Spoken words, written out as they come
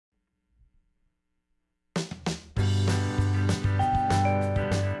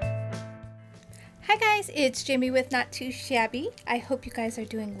guys, it's Jamie with Not Too Shabby. I hope you guys are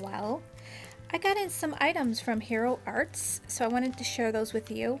doing well. I got in some items from Hero Arts, so I wanted to share those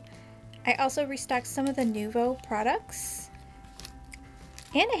with you. I also restocked some of the Nuvo products,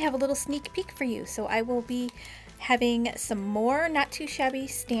 and I have a little sneak peek for you. So I will be having some more Not Too Shabby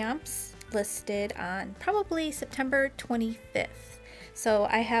stamps listed on probably September 25th. So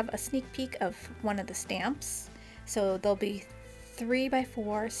I have a sneak peek of one of the stamps. So there'll be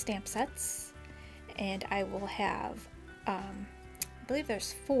 3x4 stamp sets, and I will have, I believe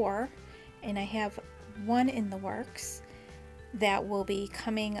there's 4, and I have one in the works that will be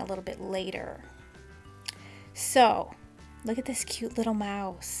coming a little bit later. So look at this cute little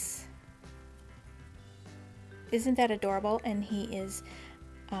mouse. Isn't that adorable? And he is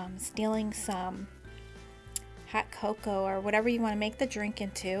stealing some hot cocoa or whatever you want to make the drink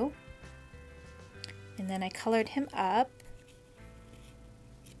into. And then I colored him up.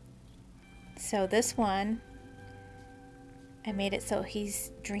 So this one, I made it so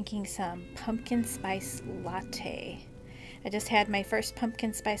he's drinking some pumpkin spice latte. I just had my first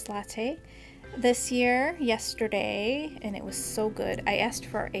pumpkin spice latte this year, yesterday, and it was so good. I asked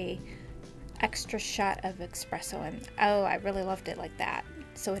for a extra shot of espresso, and oh, I really loved it like that.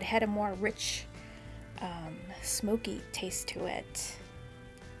 So it had a more rich, smoky taste to it.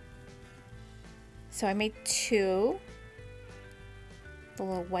 So I made 2. The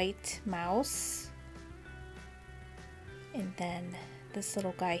little white mouse, and then this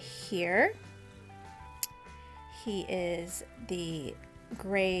little guy here. He is the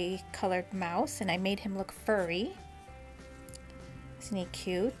gray colored mouse, and I made him look furry. Isn't he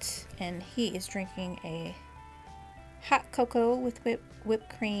cute? And he is drinking a hot cocoa with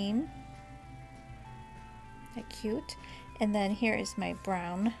whipped cream. That cute. And then here is my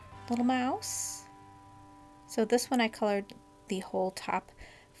brown little mouse. So this one I colored the whole top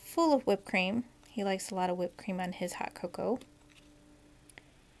full of whipped cream. He likes a lot of whipped cream on his hot cocoa.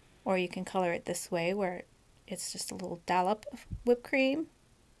 Or you can color it this way where it's just a little dollop of whipped cream.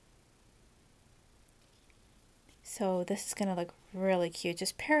 So this is going to look really cute.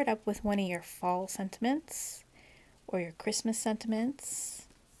 Just pair it up with one of your fall sentiments or your Christmas sentiments.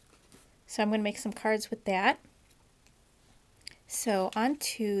 So I'm going to make some cards with that. So on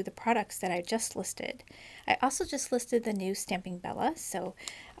to the products that I just listed. I also just listed the new Stamping Bella. So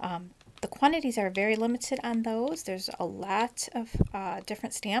the quantities are very limited on those. There's a lot of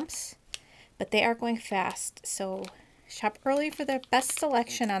different stamps, but they are going fast. So shop early for the best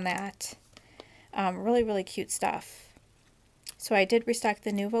selection on that. Really, really cute stuff. So I did restock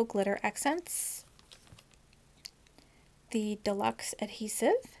the Nuvo Glitter Accents, the Deluxe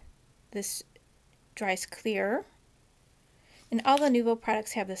Adhesive. This dries clear. And all the Nuvo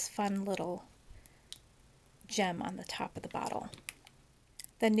products have this fun little gem on the top of the bottle.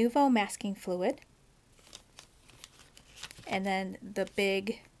 The Nuvo Masking Fluid. And then the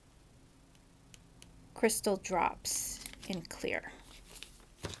big crystal drops in clear.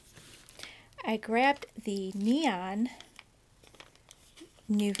 I grabbed the neon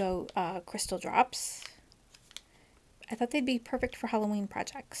Nuvo crystal drops. I thought they'd be perfect for Halloween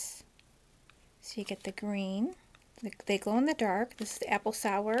projects. So you get the green. They glow in the dark. This is the apple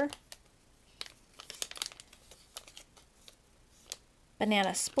sour,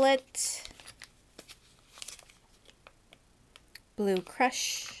 banana split, blue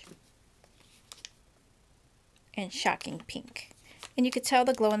crush, and shocking pink. And you could tell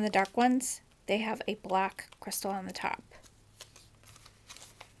the glow in the dark ones, they have a black crystal on the top.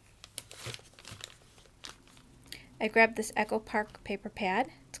 I grabbed this Echo Park paper pad.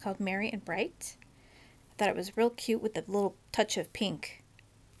 It's called Merry and Bright. Thought it was real cute with the little touch of pink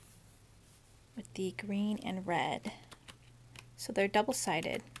with the green and red. So they're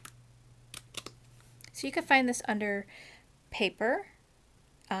double-sided. So you can find this under paper.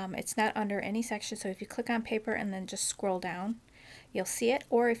 It's not under any section, so if you click on paper and then just scroll down, you'll see it.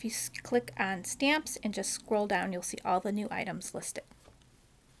 Or if you click on stamps and just scroll down, you'll see all the new items listed.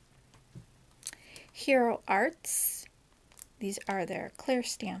 Hero Arts. These are their clear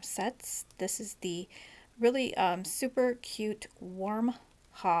stamp sets. This is the really super cute Warm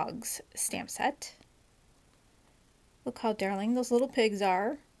Hogs stamp set. Look how darling those little pigs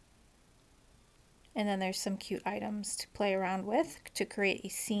are. And then there's some cute items to play around with to create a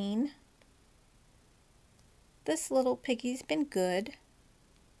scene. This little piggy's been good.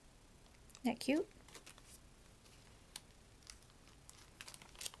 Isn't that cute?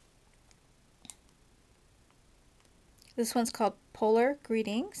 This one's called Polar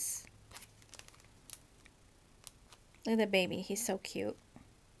Greetings. Look at the baby, he's so cute.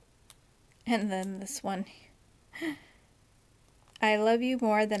 And then this one, I love you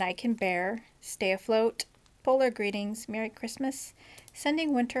more than I can bear. Stay afloat. Polar greetings. Merry Christmas.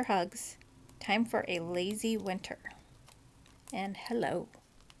 Sending winter hugs. Time for a lazy winter. And hello.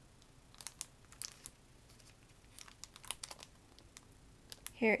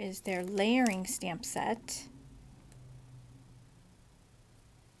 Here is their layering stamp set.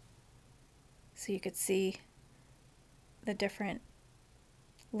 So you could see the different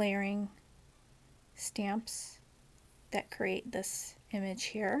layering stamps that create this image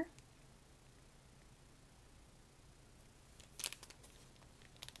here.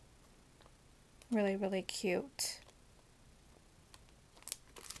 Really, really cute.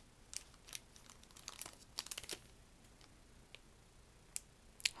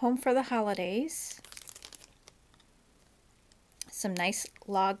 Home for the holidays. Some nice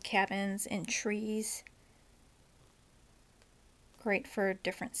log cabins and trees. Great for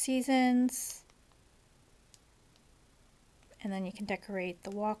different seasons. And then you can decorate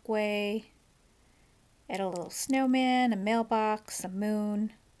the walkway. Add a little snowman, a mailbox, a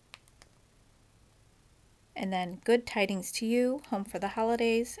moon. And then good tidings to you, home for the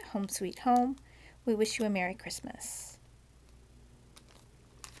holidays, home sweet home. We wish you a Merry Christmas.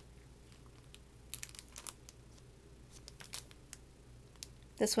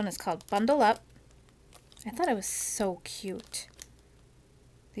 This one is called Bundle Up. I thought it was so cute.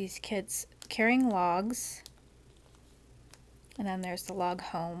 These kids carrying logs. And then there's the log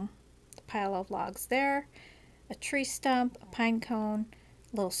home. The pile of logs there. A tree stump, a pine cone,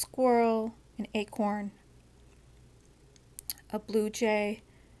 a little squirrel, an acorn, a blue jay,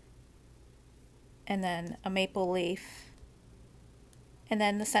 and then a maple leaf. And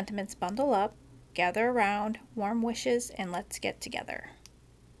then the sentiments bundle up, gather around, warm wishes, and let's get together.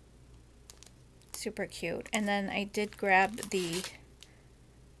 Super cute. And then I did grab the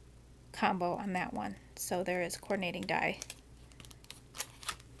combo on that one. So there is coordinating die.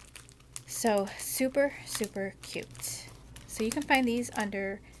 So super, super cute. So you can find these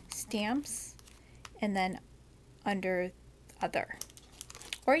under stamps and then under other.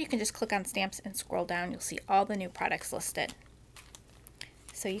 Or you can just click on stamps and scroll down. You'll see all the new products listed.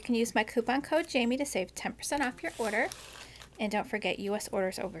 So you can use my coupon code Jamie to save 10% off your order. And don't forget, US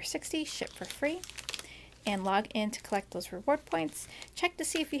orders over 60 ship for free. And log in to collect those reward points. Check to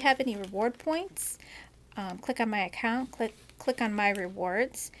see if you have any reward points. Click on my account, click on my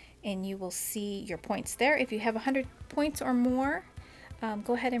rewards, and you will see your points there. If you have 100 points or more,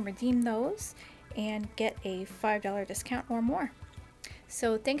 go ahead and redeem those and get a $5 discount or more.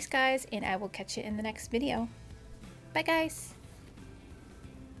 So thanks guys, and I will catch you in the next video. Bye guys.